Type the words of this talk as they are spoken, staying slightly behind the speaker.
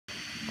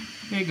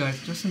Hey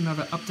guys, just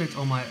another update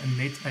on my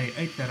Anet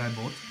A8 that I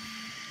bought.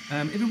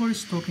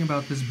 Everybody's talking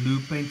about this blue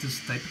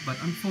painter's tape,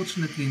 but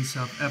unfortunately in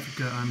South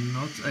Africa I'm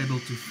not able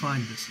to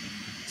find this.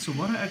 So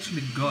what I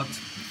actually got,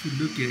 if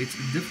you look here, it's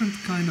a different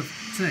kind of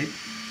tape.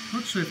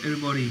 Not sure if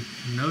everybody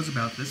knows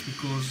about this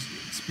because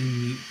it's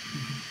been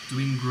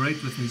doing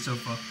great with me so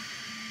far.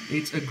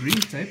 It's a green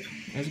tape,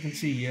 as you can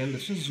see here.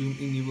 Let's just zoom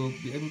in, you will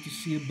be able to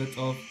see a bit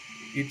of,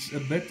 it's a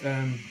bit,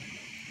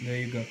 there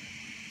you go.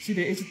 See,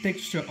 there is a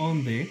texture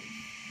on there.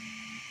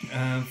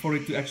 For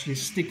it to actually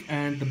stick,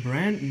 and the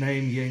brand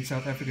name here in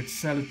South Africa is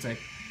sellotape.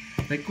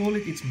 They call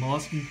it its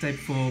masking tape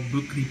for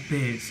book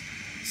repairs.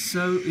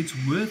 So it's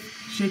worth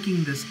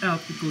checking this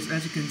out because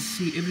as you can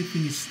see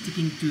everything is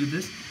sticking to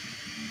this.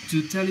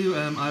 To tell you,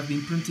 I've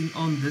been printing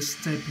on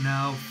this tape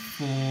now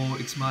for,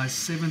 it's my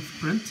 7th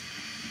print.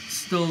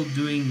 Still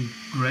doing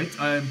great.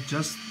 I have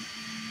just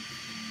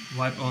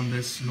wiped on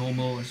this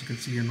normal, as you can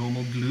see, a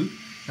normal glue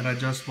that I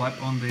just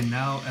wiped on there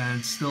now,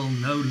 and still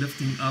no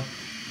lifting up.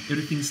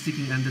 Everything's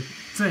sticking, and the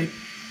tape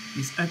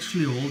is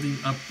actually holding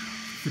up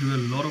through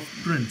a lot of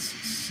prints,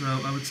 so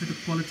I would say the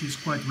quality is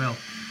quite well.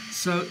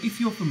 So if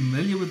you're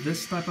familiar with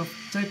this type of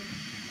tape,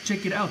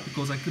 check it out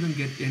because I couldn't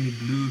get any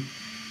blue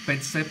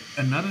paint tape.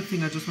 Another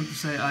thing I just want to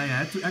say, I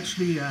had to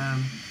actually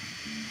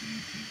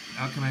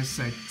how can I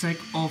say,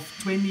 take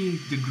off 20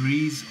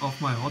 degrees of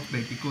my hot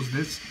bed because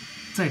this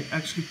tape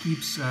actually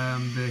keeps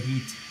the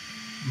heat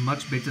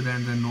much better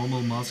than the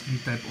normal masking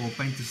tape or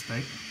painter's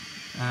tape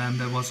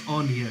that was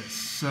on here.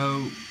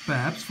 So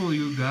perhaps for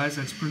you guys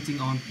that's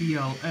printing on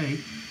PLA,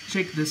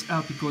 check this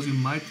out because you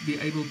might be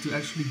able to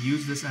actually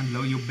use this and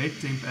lower your bed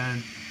temp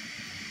and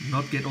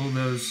not get all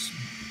those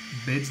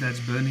beds that's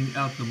burning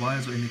out the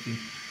wires or anything.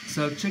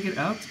 So check it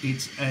out.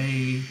 It's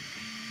a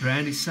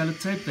brand is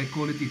sellotape. They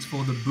call it, it's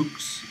for the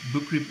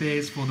book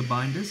repairs for the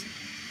binders.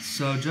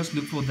 So just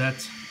look for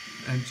that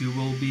and you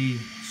will be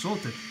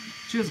sorted.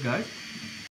 Cheers guys.